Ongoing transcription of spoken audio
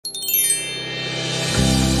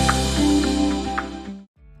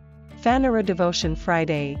Phaneroo Devotion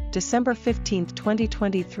Friday, December 15,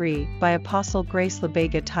 2023 by Apostle Grace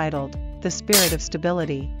Lubega titled, The Spirit of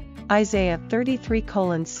Stability. Isaiah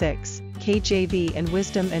 33:6, KJV. And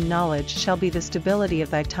wisdom and knowledge shall be the stability of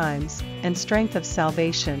thy times, and strength of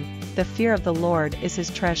salvation. The fear of the Lord is his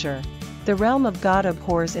treasure. The realm of God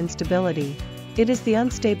abhors instability. It is the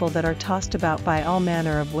unstable that are tossed about by all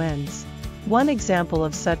manner of winds. One example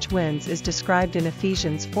of such winds is described in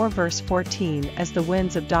Ephesians 4 verse 14 as the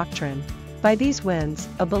winds of doctrine. By these winds,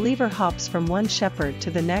 a believer hops from one shepherd to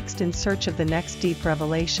the next in search of the next deep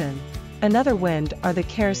revelation. Another wind are the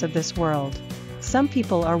cares of this world. Some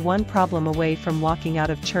people are one problem away from walking out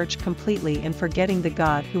of church completely and forgetting the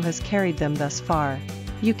God who has carried them thus far.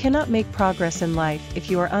 You cannot make progress in life if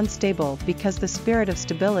you are unstable, because the spirit of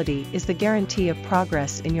stability is the guarantee of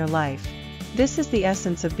progress in your life. This is the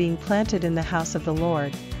essence of being planted in the house of the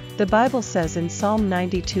Lord. The Bible says in Psalm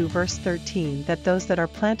 92 verse 13 that those that are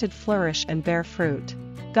planted flourish and bear fruit.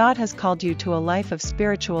 God has called you to a life of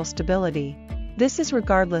spiritual stability. This is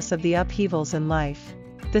regardless of the upheavals in life.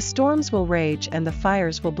 The storms will rage and the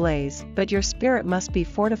fires will blaze, but your spirit must be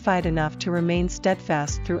fortified enough to remain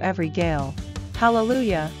steadfast through every gale.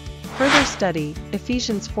 Hallelujah! Further study,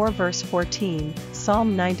 Ephesians 4 verse 14,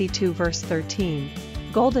 Psalm 92 verse 13.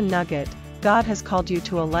 Golden nugget. God has called you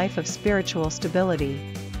to a life of spiritual stability.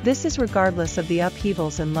 This is regardless of the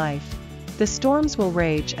upheavals in life. The storms will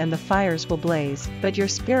rage and the fires will blaze, but your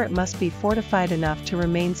spirit must be fortified enough to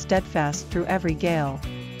remain steadfast through every gale.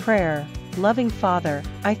 Prayer. Loving Father,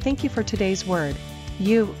 I thank you for today's word.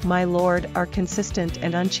 You, my Lord, are consistent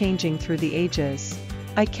and unchanging through the ages.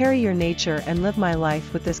 I carry your nature and live my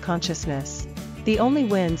life with this consciousness. The only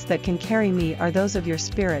winds that can carry me are those of your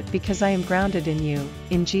Spirit, because I am grounded in you.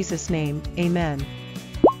 In Jesus' name, amen.